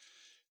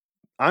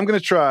I'm going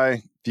to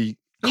try the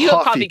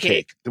coffee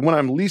cake. The one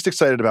I'm least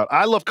excited about.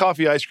 I love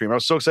coffee ice cream. I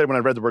was so excited when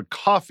I read the word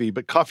coffee,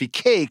 but coffee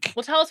cake.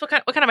 Well, tell us what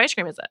kind of ice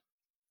cream is it?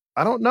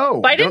 I don't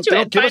know. Bite into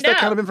it. Don't give us that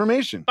kind of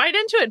information. Bite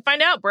into it.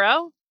 Find out,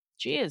 bro.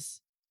 Jeez.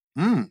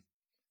 How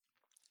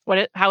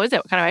is it?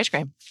 What kind of ice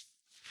cream?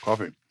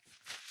 Coffee.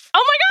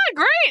 Oh my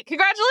God, great.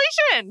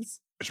 Congratulations.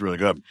 It's really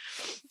good.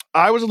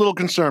 I was a little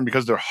concerned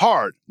because they're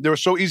hard. They were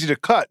so easy to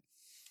cut,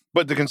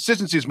 but the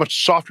consistency is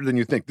much softer than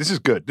you think. This is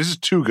good. This is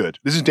too good.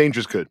 This is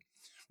dangerous good.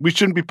 We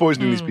shouldn't be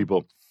poisoning these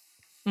people.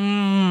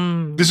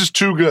 This is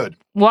too good.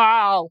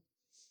 Wow.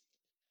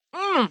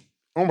 Oh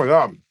my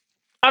God.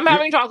 I'm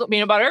having chocolate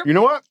peanut butter. You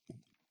know what?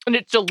 And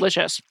it's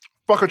delicious.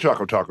 Fuck a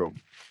Choco Taco.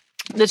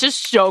 This is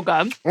so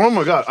good. Oh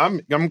my God.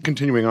 I'm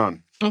continuing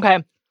on.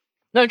 Okay.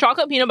 The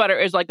chocolate peanut butter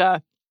is like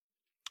a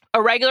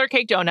regular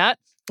cake donut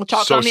with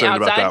chocolate on the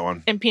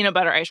outside and peanut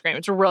butter ice cream.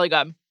 It's really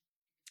good.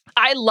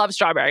 I love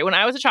strawberry. When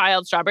I was a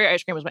child, strawberry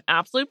ice cream was my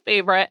absolute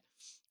favorite.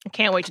 I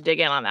can't wait to dig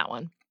in on that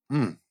one.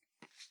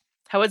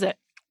 How is it?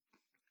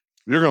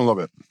 You're going to love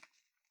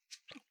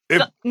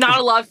it. Not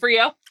a love for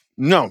you?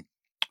 No.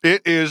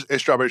 It is a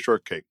strawberry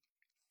shortcake.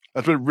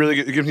 That's what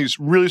it gives me these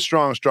really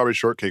strong strawberry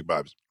shortcake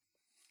vibes.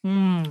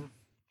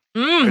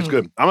 It's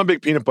good. I'm a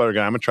big peanut butter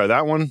guy. I'm going to try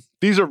that one.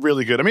 These are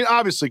really good. I mean,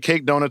 obviously,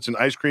 cake, donuts, and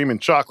ice cream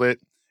and chocolate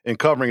and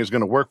covering is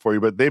going to work for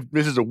you, but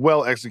this is a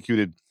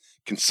well-executed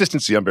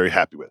consistency I'm very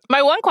happy with.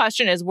 My one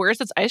question is, where's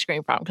this ice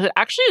cream from? Because it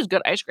actually is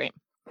good ice cream.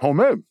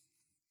 Homemade.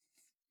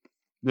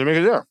 They make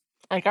it there.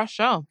 I guess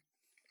so.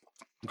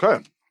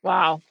 Okay.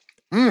 Wow.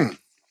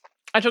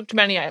 I took too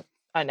many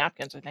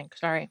napkins, I think.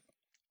 Sorry.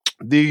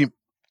 The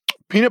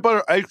peanut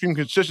butter ice cream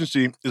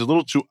consistency is a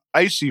little too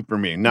icy for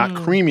me, not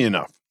creamy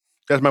enough.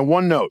 That's my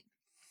one note.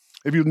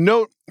 If you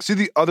see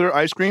the other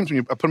ice creams,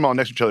 and I put them all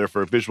next to each other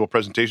for a visual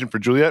presentation for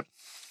Juliet.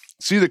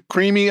 See the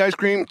creamy ice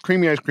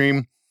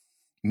cream,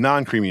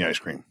 non-creamy ice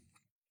cream.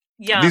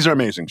 Yeah. These are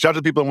amazing. Shout out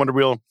to the people in Wonder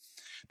Wheel.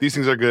 These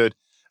things are good.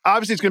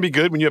 Obviously, it's going to be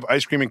good when you have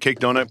ice cream and cake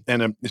donut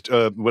and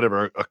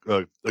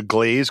a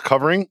glaze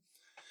covering.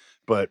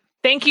 But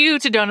thank you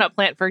to Donut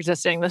Plant for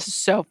existing. This is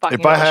so fucking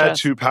If I delicious.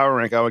 had to power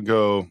rank, I would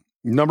go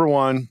number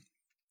 1,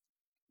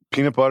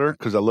 peanut butter,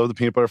 because I love the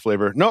peanut butter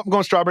flavor. No, I'm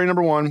going strawberry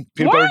number 1,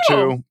 peanut butter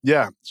 2.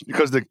 Yeah,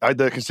 because the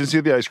consistency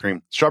of the ice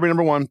cream. Strawberry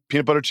number 1,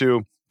 peanut butter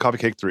 2, coffee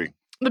cake 3.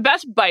 The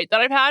best bite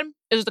that I've had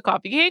is the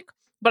coffee cake,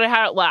 but I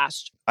had it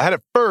last. I had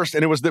it first,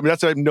 and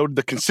that's what I noted,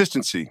 the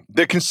consistency.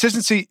 The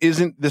consistency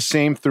isn't the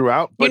same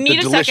throughout, but the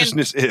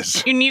deliciousness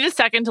is. You need a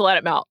second to let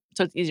it melt,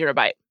 so it's easier to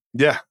bite.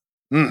 Yeah.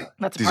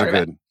 That's These are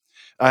good.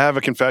 I have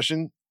a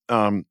confession.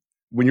 When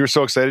you were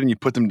so excited and you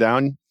put them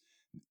down,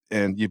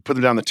 and you put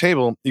them down the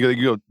table,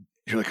 you're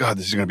like, God,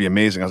 this is going to be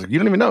amazing. I was like, you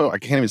don't even know. I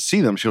can't even see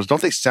them. She goes,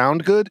 don't they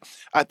sound good?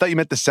 I thought you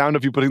meant the sound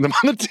of you putting them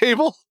on the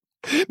table,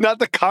 not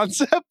the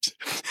concept.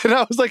 And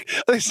I was like,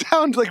 they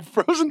sound like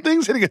frozen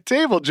things hitting a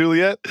table,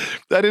 Juliet.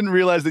 I didn't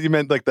realize that you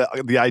meant like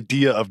the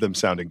idea of them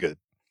sounding good.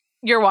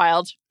 You're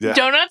wild. Yeah.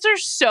 Donuts are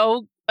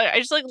so, I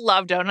just like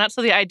love donuts.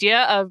 So the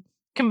idea of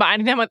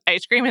combining them with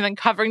ice cream and then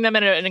covering them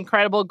in an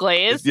incredible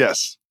glaze.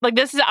 Yes. Like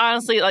this is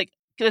honestly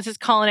this is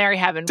culinary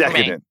heaven for me.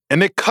 Decadent. And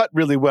they cut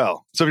really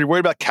well. So if you're worried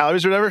about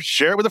calories or whatever,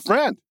 share it with a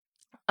friend.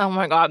 Oh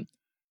my God.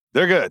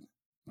 They're good.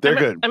 They're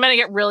good. I'm going to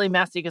get really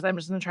messy because I'm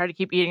just going to try to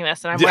keep eating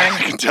this. And I'm I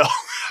can tell.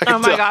 Oh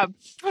my God.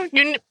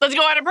 Let's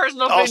go on to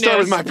personal food news. I'll start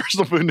with my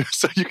personal food news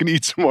so you can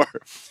eat some more.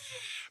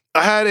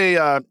 I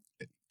had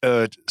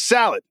a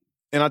salad.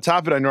 And on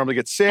top of it, I normally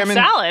get salmon.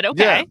 A salad,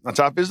 okay. Yeah, on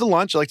top is the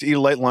lunch. I like to eat a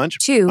light lunch.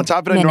 2 On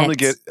top of it, I normally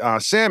get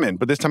salmon.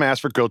 But this time I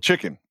asked for grilled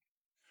chicken.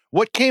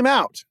 What came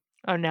out?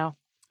 Oh, no.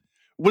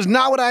 Was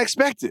not what I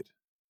expected.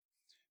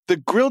 The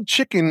grilled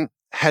chicken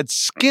had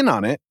skin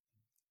on it.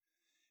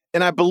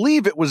 And I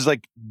believe it was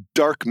like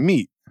dark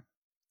meat.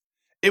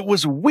 It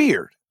was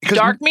weird.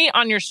 Dark meat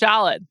on your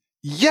salad?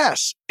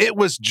 Yes. It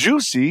was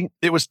juicy.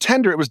 It was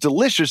tender. It was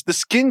delicious. The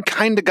skin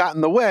kind of got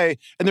in the way.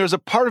 And there was a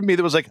part of me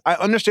that was like, I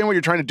understand what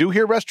you're trying to do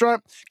here,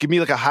 restaurant. Give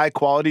me like a high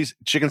quality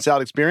chicken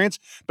salad experience.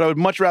 But I would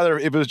much rather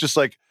if it was just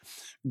like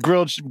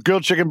grilled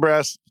chicken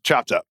breast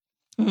chopped up.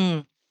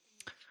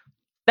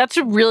 That's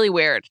really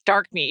weird.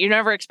 Dark meat. You're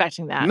never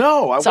expecting that.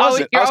 No, I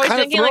wasn't. I was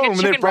kind of thrown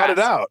when they brought it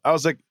breast. out. I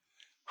was like,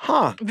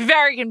 huh.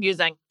 Very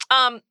confusing.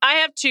 I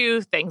have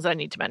 2 things I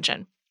need to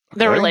mention.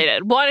 They're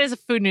related. One is a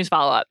food news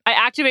follow-up. I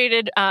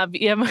activated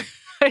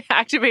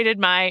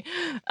my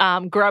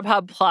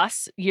Grubhub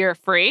Plus year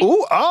free.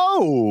 Ooh,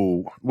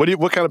 oh.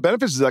 What kind of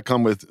benefits does that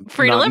come with?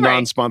 Free delivery.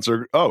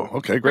 Non-sponsor. Oh,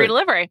 okay, great. Free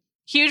delivery.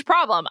 Huge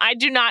problem. I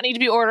do not need to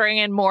be ordering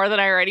in more than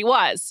I already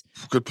was.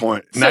 Good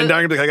point. So, now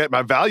I get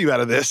my value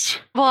out of this.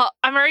 Well,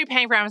 I'm already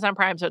paying for Amazon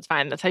Prime, so it's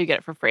fine. That's how you get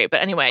it for free.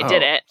 But anyway, I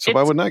did it. So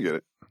why wouldn't I get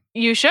it?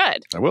 You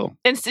should. I will.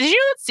 And did you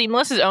know that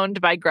Seamless is owned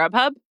by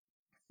Grubhub?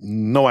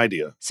 No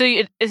idea. So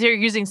if you're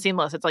using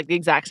Seamless, it's like the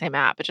exact same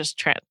app. It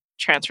just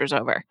transfers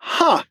over.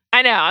 Huh.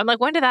 I know. I'm like,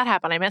 when did that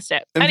happen? I missed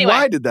it. And anyway,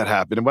 why did that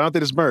happen? And why don't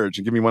they just merge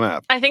and give me one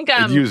app? I think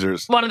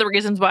users. One of the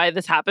reasons why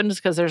this happened is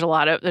because there's a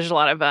lot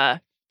of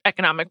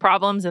economic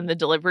problems in the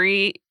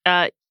delivery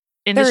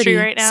industry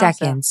right now. 30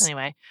 seconds. So,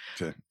 anyway.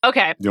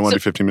 Okay. You want to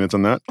do 15 minutes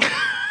on that?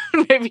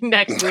 Maybe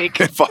next week.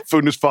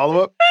 Food news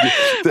follow-up?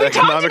 The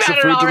economics of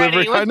food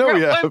delivery? I know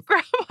we have. With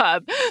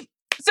Grubhub.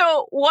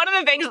 So one of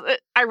the things that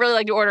I really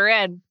like to order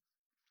in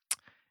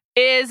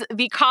is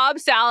the Cobb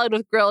salad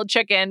with grilled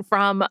chicken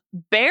from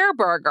Bear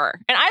Burger.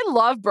 And I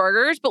love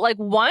burgers, but like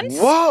once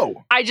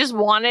I just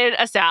wanted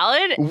a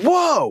salad.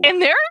 Whoa.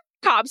 And their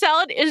Cobb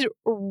salad is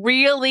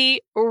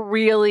really,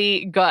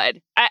 really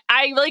good.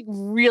 I like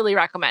really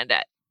recommend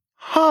it.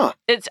 Huh.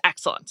 It's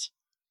excellent.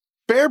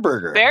 Bear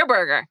Burger. Bear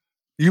Burger.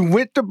 You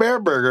went to Bear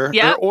Burger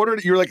and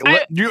ordered. You were like,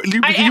 you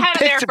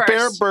picked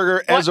Bear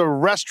Burger as a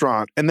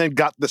restaurant and then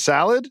got the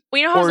salad,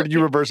 or did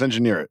you reverse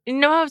engineer it? You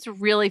know, I was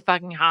really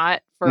fucking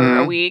hot for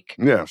a week.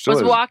 Yeah, I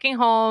was walking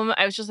home.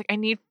 I was just like,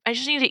 I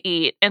just need to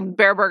eat, and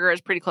Bear Burger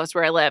is pretty close to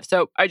where I live,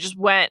 so I just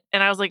went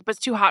and I was like, but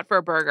it's too hot for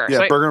a burger. Yeah,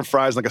 so burger and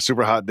fries like a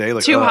super hot day,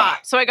 like too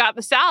hot. So I got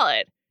the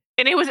salad.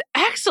 And it was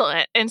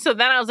excellent. And so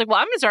then I was like, well,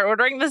 I'm going to start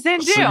ordering this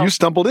in too. So you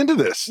stumbled into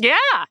this. Yeah.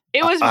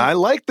 It was. I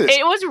like this.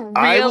 It was really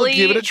I will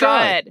give it a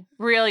try. good.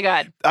 Really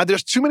good.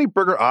 There's too many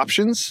burger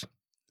options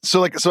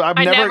So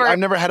I've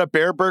never had a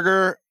Bear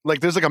Burger. Like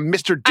there's like a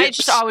Mr. Dips. I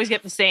just always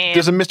get the same.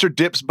 There's a Mr.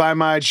 Dips by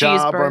my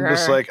job. Where I'm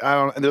just like, I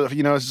don't,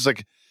 you know, it's just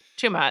like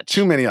too much.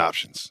 Too many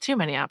options. Too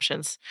many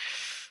options.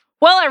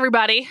 Well,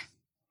 everybody.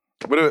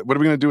 What are we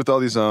going to do with all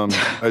these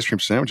ice cream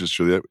sandwiches,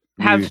 Juliet?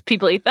 Have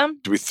people eat them?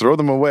 Do we throw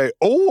them away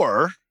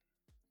or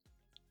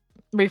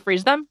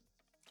refreeze them?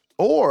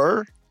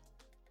 Or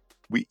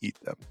we eat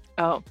them?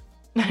 Oh,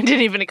 that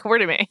didn't even occur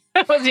to me.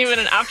 That wasn't even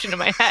an option in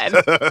my head.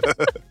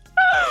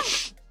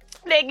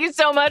 Thank you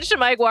so much to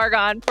Mike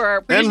Wargon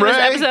for producing this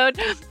episode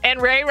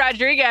and Ray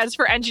Rodriguez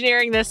for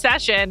engineering this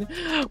session.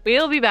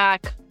 We'll be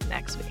back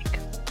next week.